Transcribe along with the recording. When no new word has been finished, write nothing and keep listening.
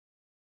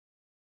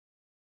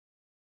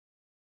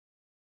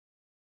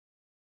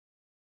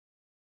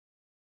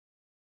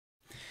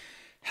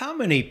How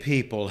many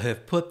people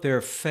have put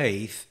their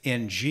faith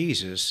in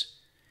Jesus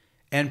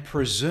and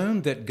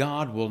presumed that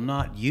God will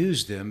not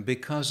use them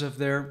because of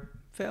their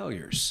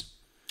failures?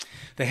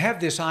 They have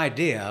this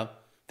idea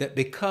that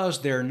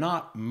because they're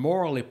not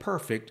morally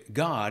perfect,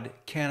 God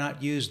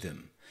cannot use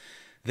them.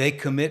 They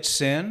commit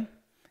sin,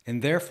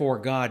 and therefore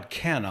God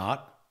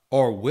cannot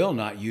or will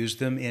not use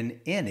them in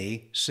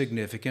any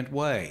significant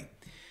way.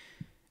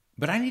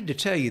 But I need to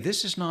tell you,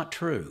 this is not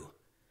true.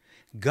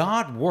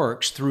 God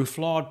works through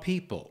flawed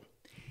people.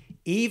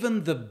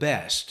 Even the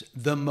best,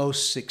 the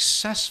most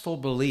successful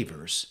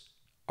believers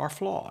are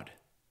flawed.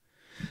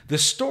 The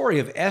story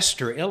of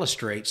Esther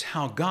illustrates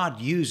how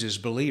God uses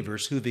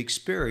believers who've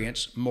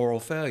experienced moral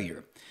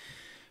failure.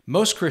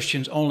 Most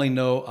Christians only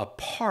know a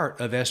part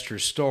of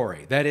Esther's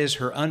story, that is,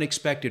 her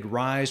unexpected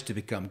rise to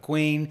become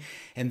queen,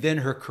 and then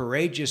her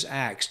courageous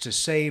acts to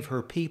save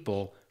her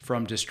people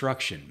from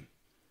destruction.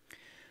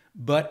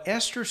 But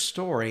Esther's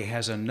story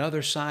has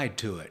another side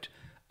to it,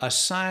 a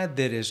side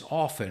that is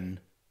often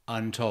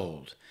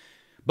untold.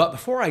 But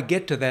before I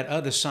get to that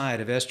other side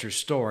of Esther's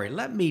story,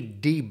 let me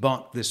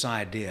debunk this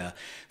idea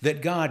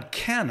that God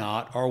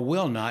cannot or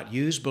will not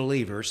use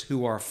believers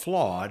who are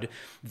flawed,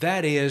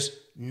 that is,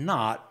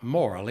 not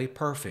morally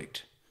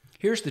perfect.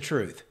 Here's the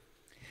truth.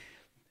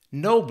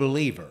 No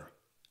believer,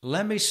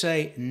 let me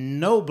say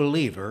no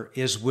believer,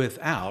 is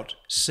without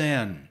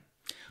sin.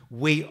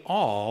 We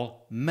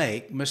all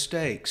make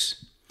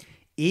mistakes.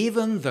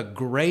 Even the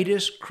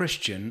greatest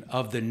Christian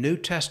of the New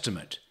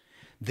Testament,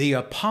 the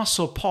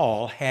Apostle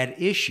Paul, had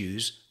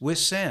issues with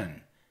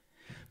sin.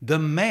 The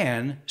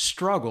man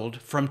struggled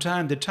from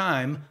time to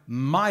time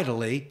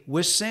mightily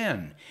with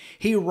sin.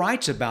 He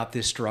writes about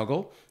this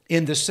struggle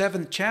in the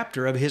 7th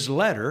chapter of his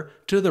letter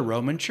to the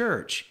Roman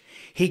church.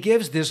 He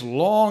gives this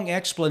long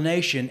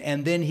explanation,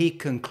 and then he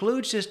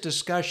concludes his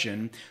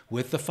discussion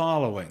with the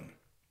following.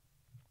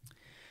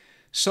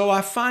 So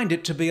I find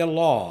it to be a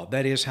law,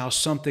 that is how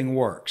something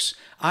works.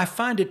 I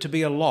find it to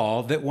be a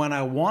law that when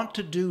I want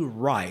to do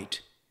right,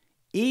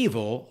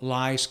 evil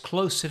lies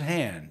close at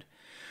hand.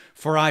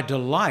 For I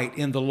delight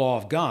in the law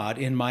of God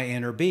in my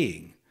inner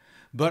being.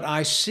 But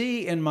I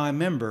see in my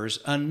members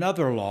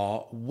another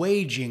law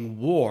waging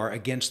war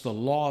against the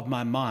law of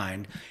my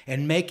mind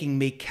and making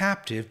me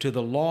captive to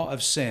the law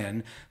of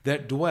sin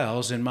that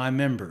dwells in my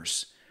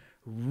members.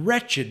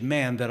 Wretched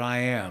man that I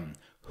am!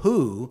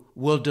 Who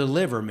will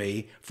deliver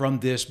me from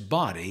this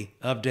body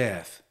of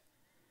death?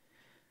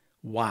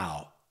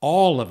 Wow,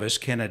 all of us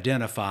can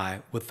identify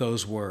with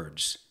those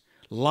words.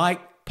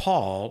 Like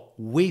Paul,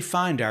 we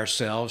find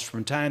ourselves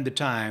from time to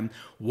time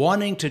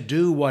wanting to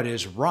do what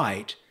is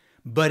right,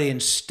 but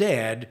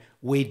instead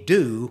we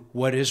do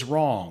what is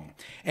wrong.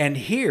 And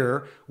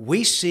here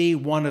we see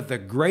one of the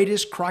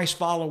greatest Christ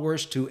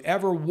followers to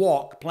ever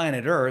walk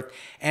planet Earth,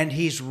 and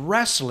he's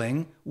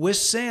wrestling with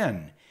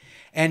sin.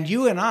 And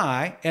you and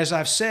I, as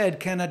I've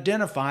said, can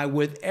identify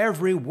with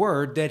every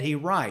word that he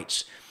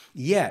writes.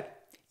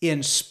 Yet,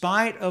 in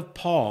spite of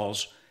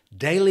Paul's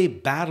daily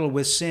battle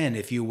with sin,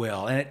 if you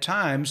will, and at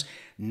times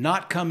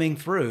not coming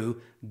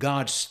through,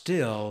 God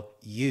still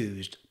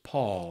used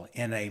Paul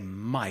in a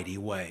mighty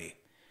way.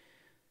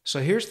 So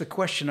here's the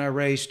question I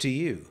raise to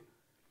you.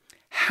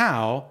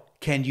 How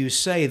can you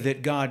say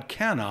that God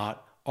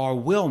cannot or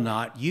will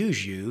not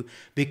use you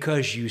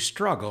because you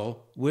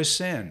struggle with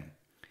sin?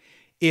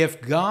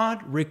 If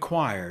God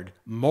required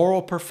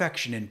moral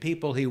perfection in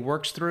people he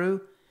works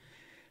through,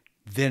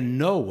 then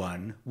no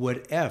one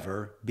would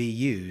ever be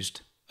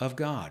used of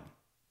God.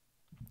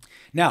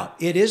 Now,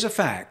 it is a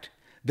fact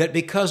that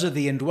because of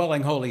the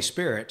indwelling Holy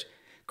Spirit,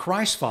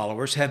 Christ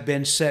followers have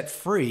been set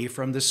free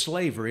from the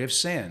slavery of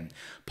sin.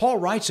 Paul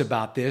writes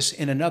about this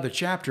in another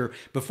chapter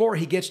before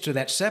he gets to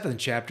that 7th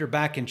chapter,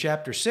 back in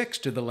chapter 6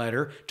 to the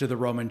letter to the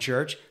Roman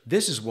church.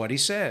 This is what he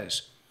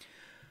says.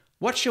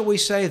 What shall we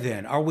say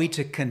then? Are we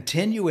to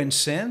continue in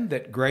sin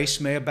that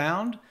grace may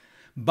abound?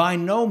 By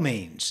no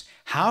means.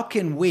 How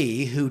can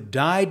we who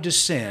died to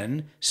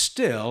sin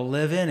still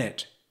live in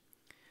it?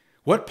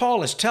 What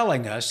Paul is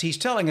telling us, he's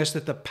telling us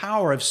that the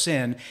power of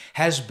sin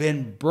has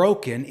been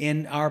broken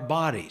in our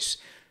bodies.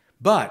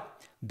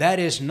 But that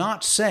is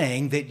not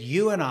saying that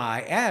you and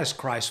I, as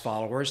Christ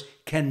followers,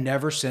 can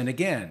never sin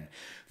again.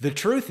 The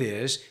truth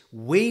is,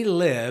 we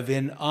live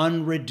in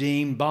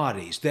unredeemed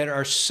bodies that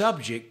are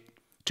subject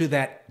to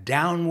that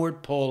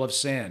downward pull of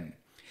sin.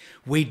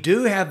 We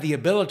do have the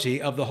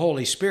ability of the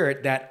Holy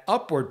Spirit, that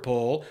upward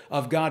pull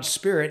of God's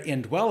Spirit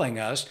indwelling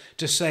us,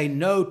 to say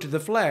no to the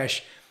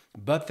flesh,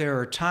 but there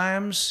are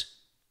times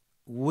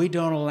we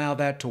don't allow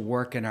that to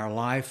work in our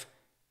life,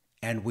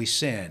 and we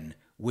sin.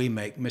 We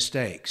make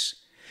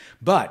mistakes.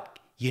 But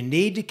you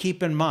need to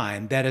keep in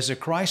mind that as a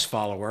Christ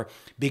follower,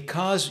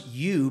 because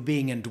you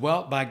being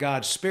indwelt by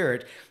God's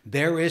Spirit,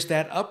 there is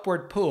that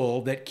upward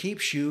pull that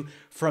keeps you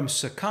from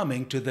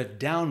succumbing to the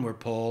downward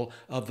pull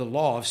of the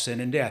law of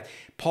sin and death.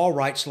 Paul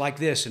writes like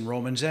this in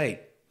Romans 8,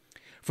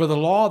 "For the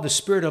law of the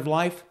Spirit of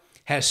life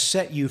has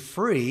set you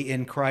free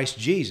in Christ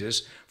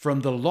Jesus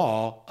from the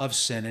law of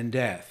sin and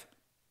death."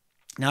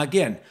 Now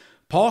again,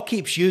 Paul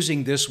keeps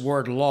using this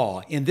word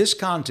law. In this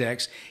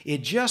context,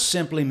 it just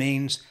simply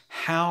means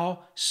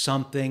how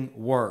something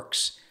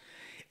works.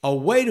 A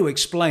way to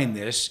explain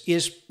this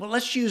is, well,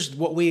 let's use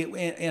what we,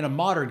 in a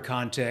modern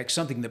context,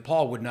 something that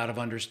Paul would not have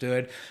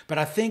understood, but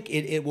I think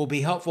it will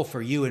be helpful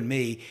for you and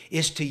me,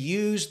 is to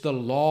use the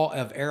law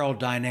of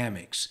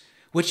aerodynamics,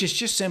 which is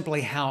just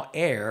simply how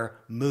air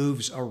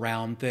moves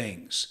around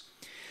things.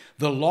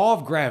 The law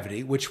of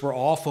gravity, which we're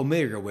all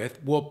familiar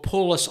with, will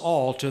pull us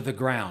all to the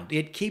ground.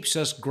 It keeps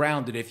us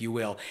grounded, if you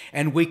will,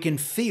 and we can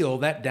feel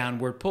that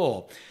downward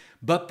pull.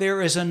 But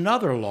there is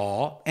another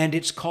law, and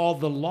it's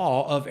called the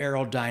law of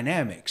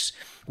aerodynamics,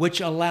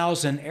 which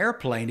allows an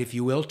airplane, if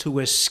you will, to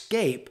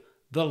escape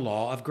the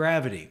law of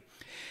gravity.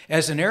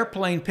 As an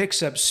airplane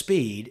picks up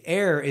speed,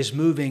 air is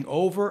moving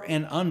over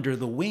and under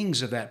the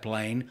wings of that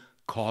plane,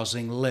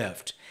 causing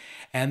lift.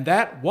 And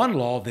that one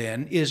law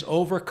then is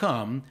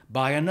overcome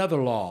by another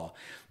law.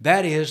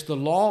 That is, the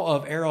law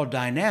of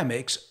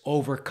aerodynamics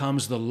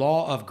overcomes the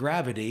law of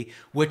gravity,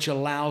 which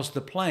allows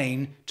the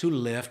plane to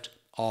lift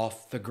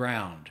off the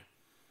ground.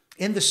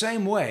 In the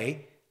same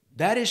way,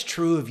 that is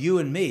true of you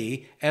and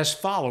me as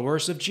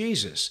followers of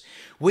Jesus.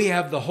 We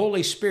have the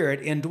Holy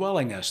Spirit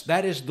indwelling us.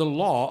 That is the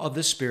law of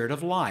the Spirit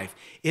of life.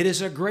 It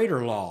is a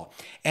greater law,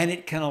 and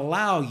it can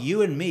allow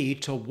you and me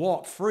to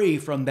walk free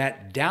from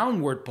that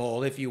downward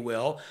pull, if you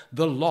will,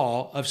 the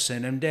law of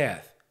sin and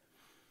death.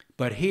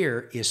 But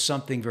here is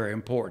something very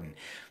important.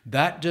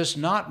 That does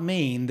not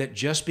mean that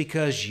just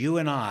because you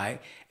and I,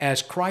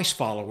 as Christ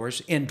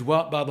followers,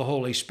 indwelt by the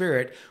Holy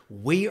Spirit,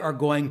 we are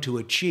going to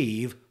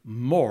achieve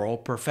moral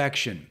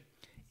perfection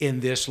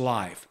in this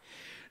life.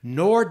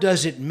 Nor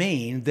does it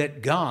mean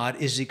that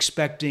God is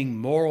expecting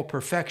moral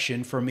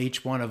perfection from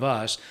each one of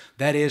us,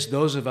 that is,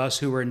 those of us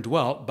who are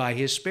indwelt by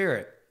His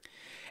Spirit.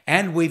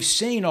 And we've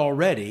seen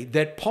already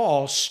that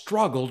Paul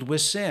struggled with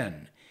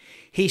sin.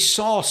 He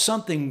saw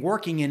something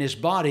working in his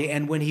body,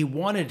 and when he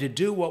wanted to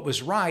do what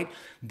was right,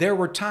 there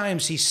were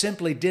times he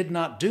simply did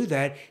not do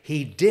that.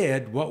 He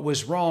did what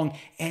was wrong,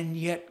 and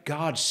yet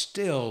God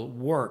still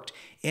worked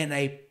in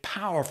a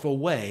powerful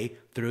way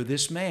through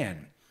this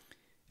man.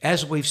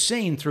 As we've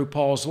seen through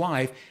Paul's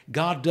life,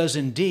 God does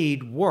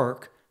indeed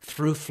work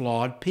through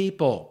flawed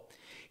people.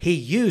 He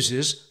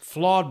uses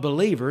flawed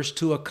believers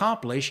to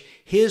accomplish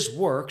His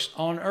works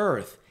on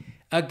earth.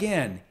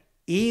 Again,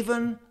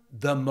 even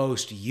the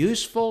most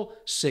useful,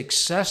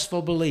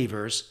 successful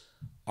believers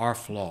are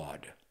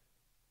flawed.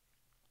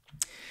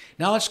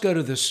 Now let's go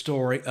to the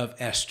story of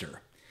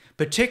Esther,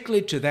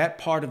 particularly to that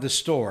part of the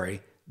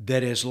story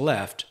that is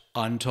left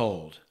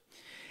untold.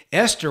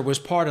 Esther was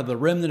part of the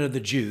remnant of the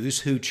Jews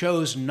who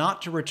chose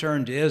not to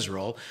return to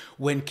Israel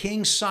when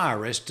King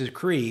Cyrus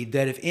decreed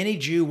that if any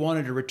Jew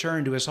wanted to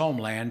return to his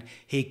homeland,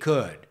 he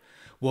could.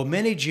 Well,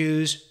 many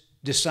Jews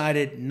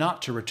decided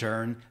not to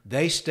return.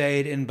 They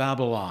stayed in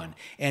Babylon,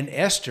 and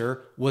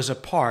Esther was a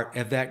part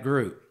of that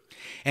group.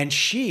 And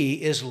she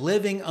is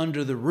living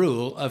under the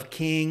rule of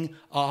King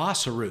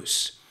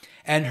Ahasuerus.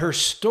 And her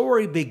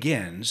story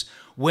begins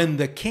when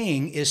the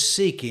king is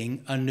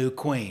seeking a new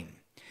queen.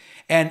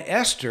 And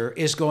Esther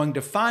is going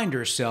to find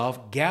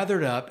herself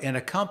gathered up in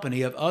a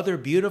company of other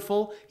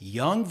beautiful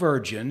young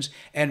virgins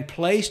and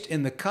placed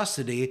in the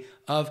custody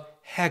of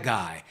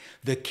Haggai,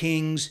 the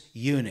king's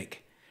eunuch.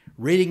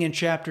 Reading in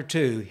chapter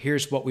 2,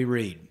 here's what we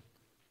read.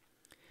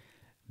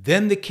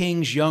 Then the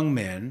king's young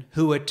men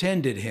who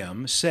attended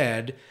him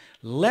said,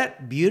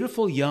 "Let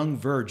beautiful young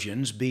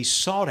virgins be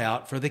sought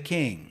out for the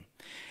king,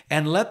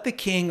 and let the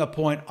king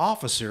appoint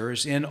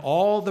officers in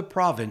all the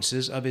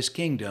provinces of his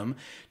kingdom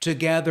to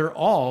gather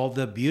all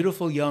the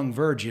beautiful young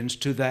virgins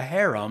to the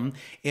harem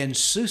in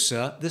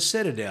Susa the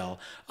citadel,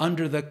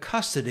 under the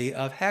custody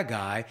of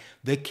Haggai,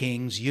 the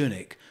king's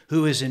eunuch,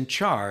 who is in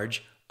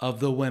charge of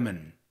the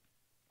women."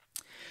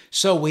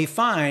 So we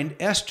find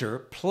Esther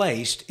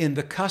placed in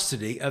the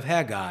custody of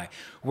Haggai,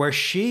 where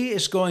she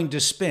is going to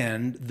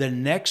spend the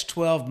next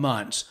 12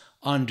 months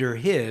under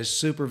his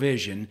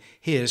supervision,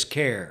 his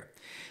care.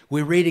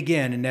 We read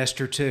again in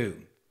Esther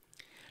 2.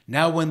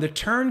 Now when the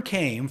turn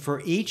came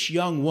for each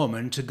young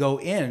woman to go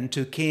in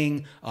to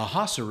King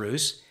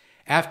Ahasuerus,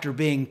 after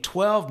being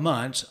 12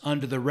 months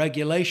under the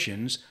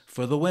regulations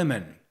for the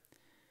women.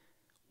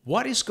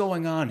 What is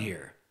going on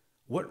here?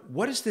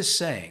 What is this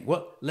saying?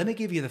 Well, let me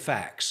give you the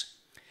facts.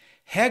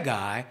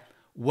 Haggai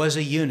was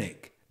a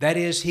eunuch. That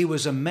is, he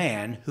was a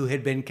man who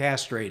had been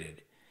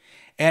castrated.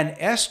 And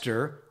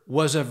Esther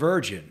was a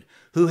virgin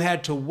who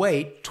had to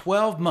wait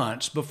 12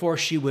 months before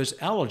she was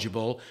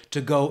eligible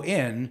to go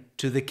in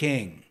to the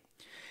king.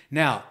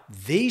 Now,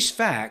 these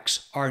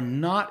facts are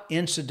not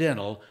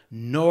incidental,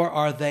 nor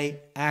are they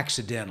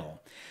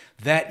accidental.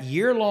 That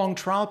year-long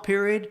trial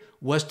period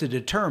was to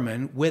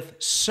determine with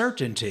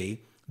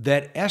certainty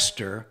that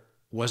Esther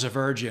was a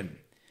virgin.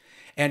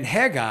 And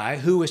Haggai,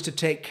 who was to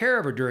take care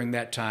of her during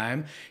that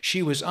time,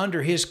 she was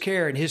under his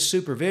care and his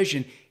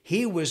supervision.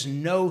 He was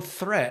no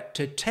threat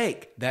to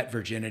take that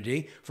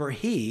virginity, for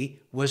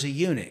he was a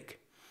eunuch.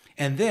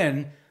 And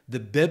then the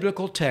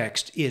biblical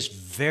text is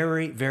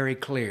very, very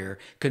clear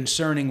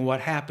concerning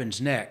what happens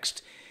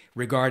next.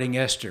 regarding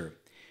Esther.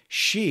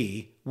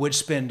 She would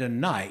spend a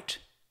night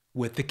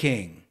with the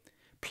king.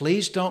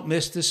 Please don't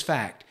miss this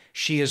fact.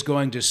 She is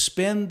going to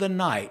spend the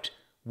night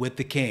with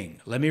the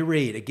king. Let me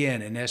read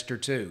again in Esther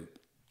 2.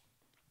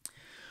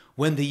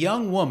 When the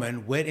young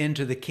woman went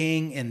into the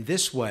king in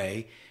this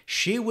way,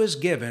 she was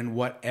given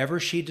whatever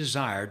she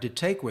desired to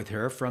take with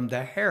her from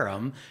the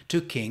harem to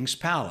king's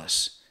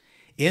palace.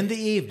 In the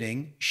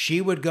evening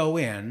she would go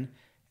in,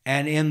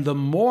 and in the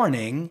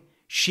morning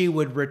she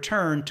would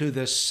return to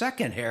the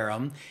second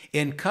harem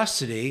in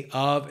custody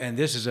of, and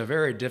this is a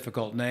very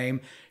difficult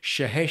name,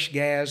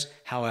 Shaheshgaz,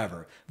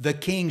 however, the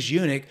king's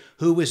eunuch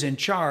who was in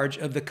charge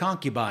of the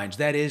concubines,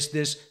 that is,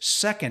 this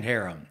second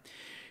harem.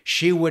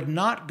 She would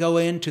not go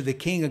in to the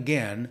king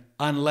again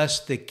unless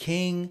the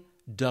king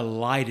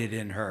delighted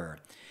in her,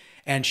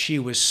 and she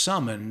was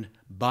summoned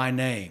by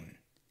name.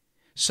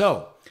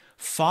 So,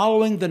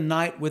 following the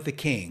night with the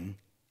king,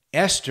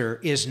 Esther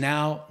is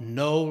now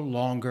no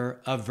longer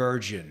a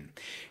virgin.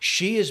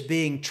 She is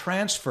being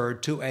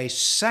transferred to a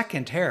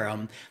second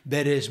harem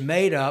that is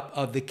made up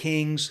of the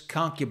king's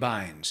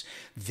concubines.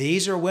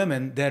 These are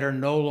women that are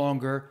no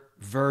longer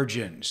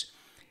virgins.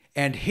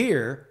 And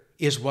here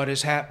is what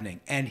is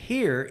happening. And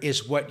here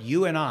is what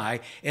you and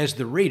I, as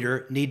the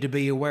reader, need to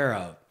be aware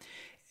of.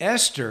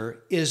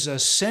 Esther is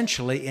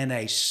essentially in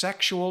a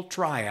sexual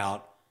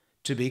tryout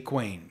to be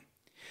queen.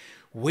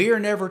 We are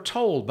never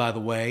told, by the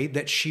way,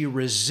 that she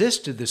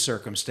resisted the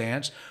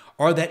circumstance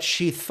or that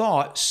she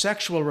thought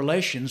sexual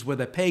relations with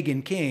a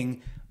pagan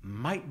king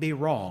might be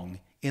wrong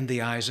in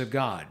the eyes of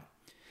God.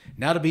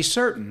 Now, to be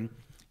certain,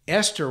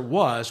 Esther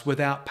was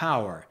without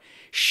power.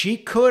 She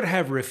could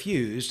have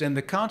refused, and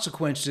the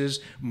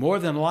consequences, more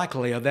than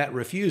likely, of that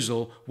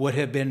refusal would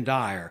have been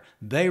dire.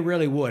 They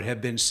really would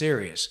have been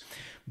serious.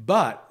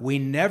 But we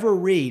never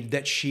read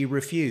that she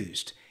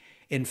refused.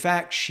 In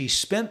fact, she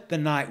spent the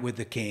night with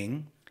the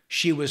king.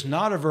 She was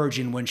not a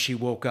virgin when she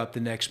woke up the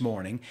next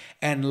morning,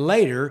 and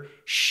later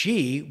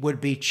she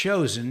would be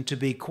chosen to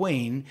be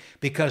queen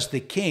because the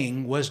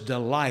king was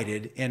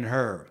delighted in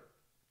her.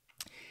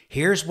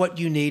 Here's what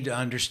you need to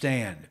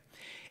understand.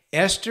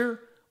 Esther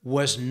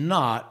was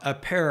not a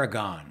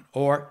paragon,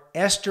 or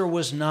Esther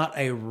was not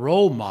a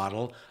role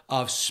model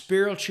of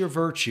spiritual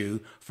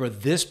virtue for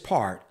this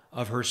part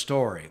of her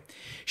story.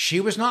 She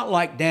was not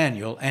like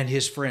Daniel and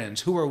his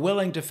friends who were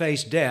willing to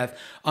face death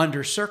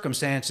under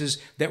circumstances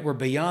that were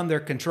beyond their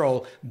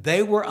control.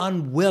 They were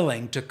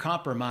unwilling to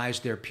compromise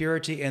their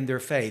purity and their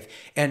faith.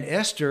 And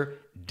Esther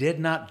did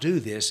not do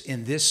this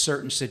in this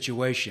certain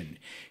situation.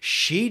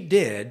 She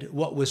did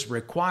what was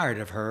required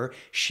of her.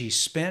 She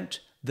spent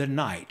the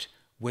night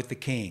with the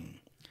king.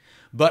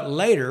 But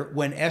later,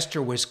 when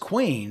Esther was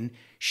queen,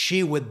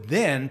 she would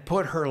then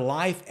put her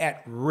life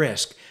at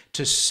risk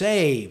to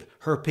save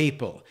her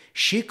people.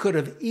 She could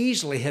have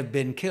easily have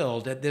been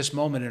killed at this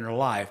moment in her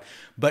life,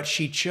 but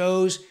she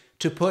chose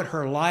to put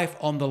her life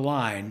on the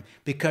line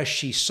because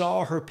she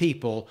saw her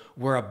people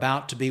were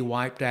about to be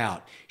wiped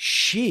out.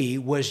 She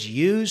was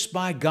used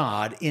by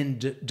God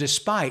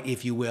despite,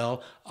 if you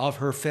will, of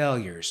her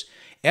failures.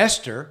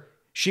 Esther,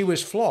 she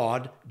was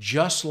flawed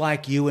just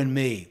like you and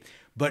me,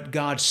 but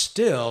God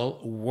still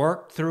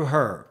worked through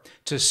her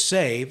to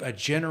save a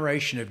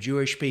generation of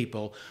Jewish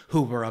people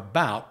who were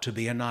about to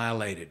be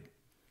annihilated.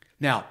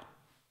 Now,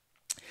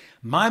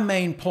 my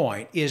main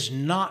point is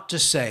not to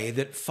say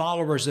that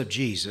followers of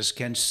Jesus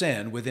can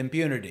sin with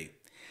impunity.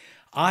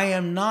 I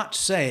am not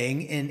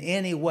saying in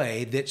any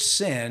way that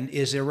sin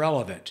is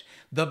irrelevant.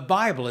 The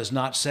Bible is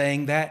not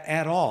saying that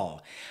at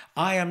all.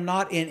 I am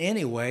not in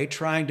any way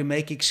trying to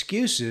make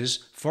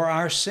excuses for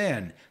our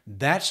sin.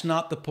 That's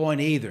not the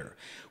point either.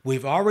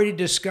 We've already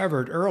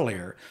discovered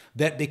earlier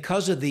that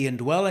because of the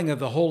indwelling of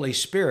the Holy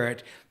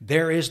Spirit,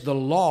 there is the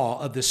law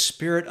of the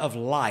Spirit of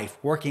life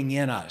working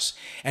in us,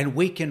 and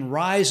we can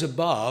rise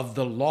above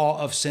the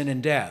law of sin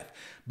and death.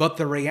 But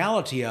the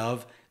reality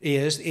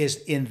is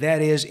in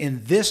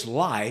this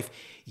life,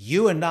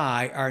 you and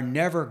I are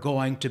never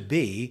going to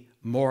be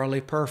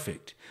morally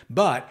perfect.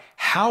 But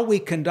how we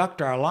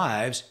conduct our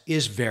lives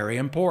is very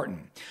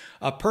important.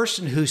 A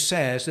person who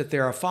says that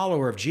they're a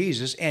follower of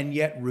Jesus and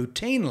yet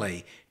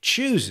routinely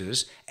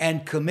chooses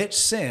and commits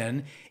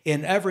sin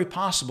in every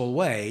possible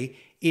way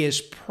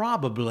is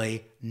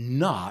probably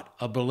not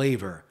a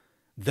believer.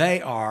 They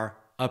are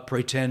a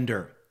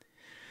pretender.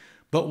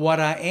 But what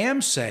I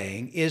am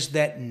saying is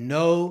that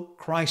no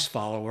Christ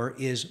follower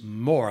is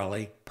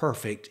morally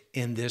perfect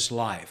in this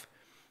life.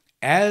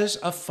 As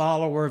a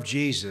follower of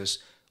Jesus,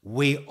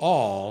 we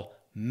all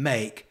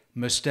make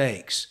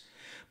mistakes.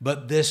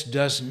 But this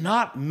does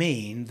not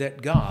mean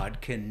that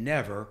God can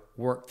never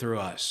work through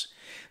us.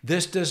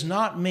 This does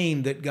not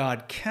mean that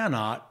God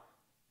cannot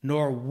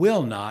nor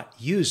will not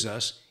use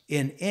us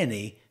in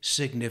any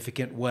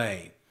significant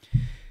way.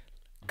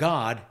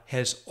 God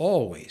has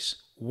always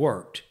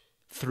worked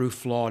through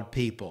flawed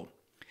people,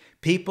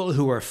 people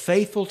who are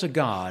faithful to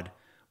God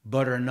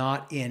but are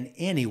not in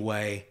any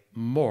way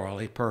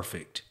morally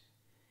perfect.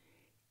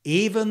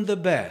 Even the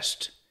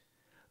best,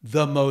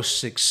 the most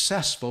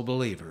successful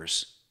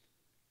believers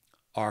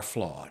are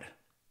flawed.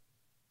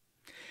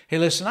 Hey,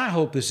 listen, I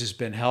hope this has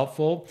been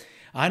helpful.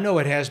 I know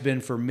it has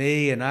been for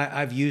me, and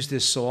I've used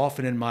this so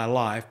often in my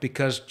life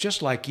because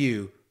just like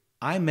you,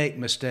 I make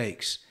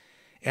mistakes,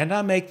 and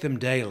I make them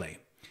daily.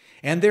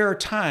 And there are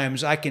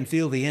times I can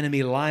feel the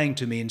enemy lying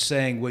to me and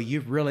saying, well,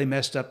 you've really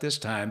messed up this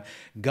time.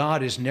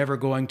 God is never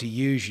going to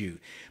use you.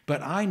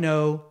 But I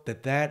know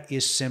that that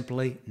is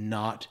simply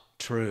not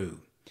true.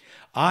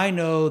 I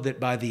know that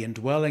by the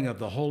indwelling of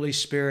the Holy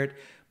Spirit,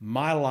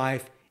 my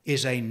life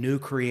is a new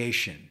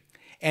creation.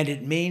 And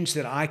it means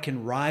that I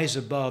can rise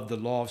above the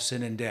law of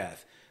sin and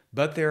death.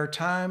 But there are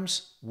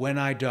times when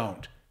I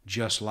don't,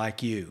 just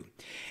like you.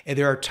 And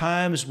there are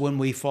times when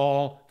we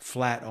fall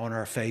flat on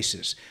our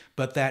faces.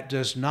 But that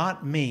does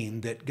not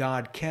mean that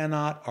God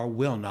cannot or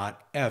will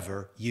not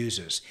ever use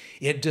us.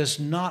 It does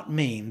not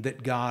mean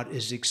that God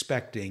is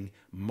expecting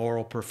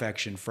moral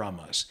perfection from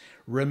us.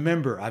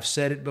 Remember, I've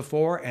said it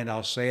before and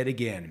I'll say it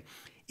again.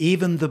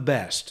 Even the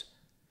best,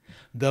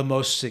 the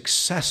most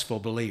successful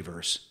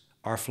believers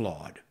are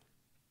flawed.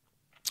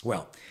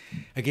 Well,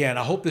 again,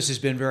 I hope this has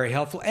been very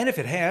helpful. And if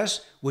it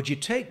has, would you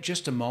take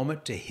just a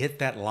moment to hit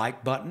that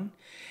like button?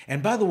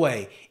 And by the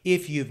way,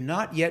 if you've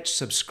not yet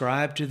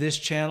subscribed to this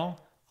channel,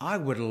 I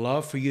would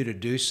love for you to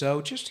do so.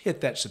 Just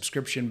hit that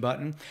subscription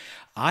button.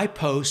 I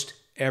post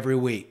every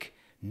week,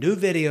 new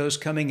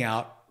videos coming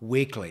out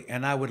weekly,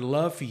 and I would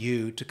love for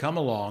you to come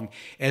along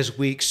as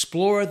we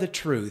explore the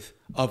truth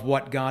of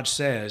what God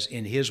says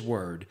in His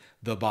Word,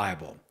 the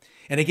Bible.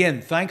 And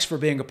again, thanks for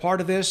being a part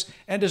of this,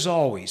 and as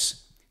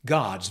always,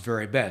 God's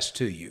very best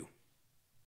to you.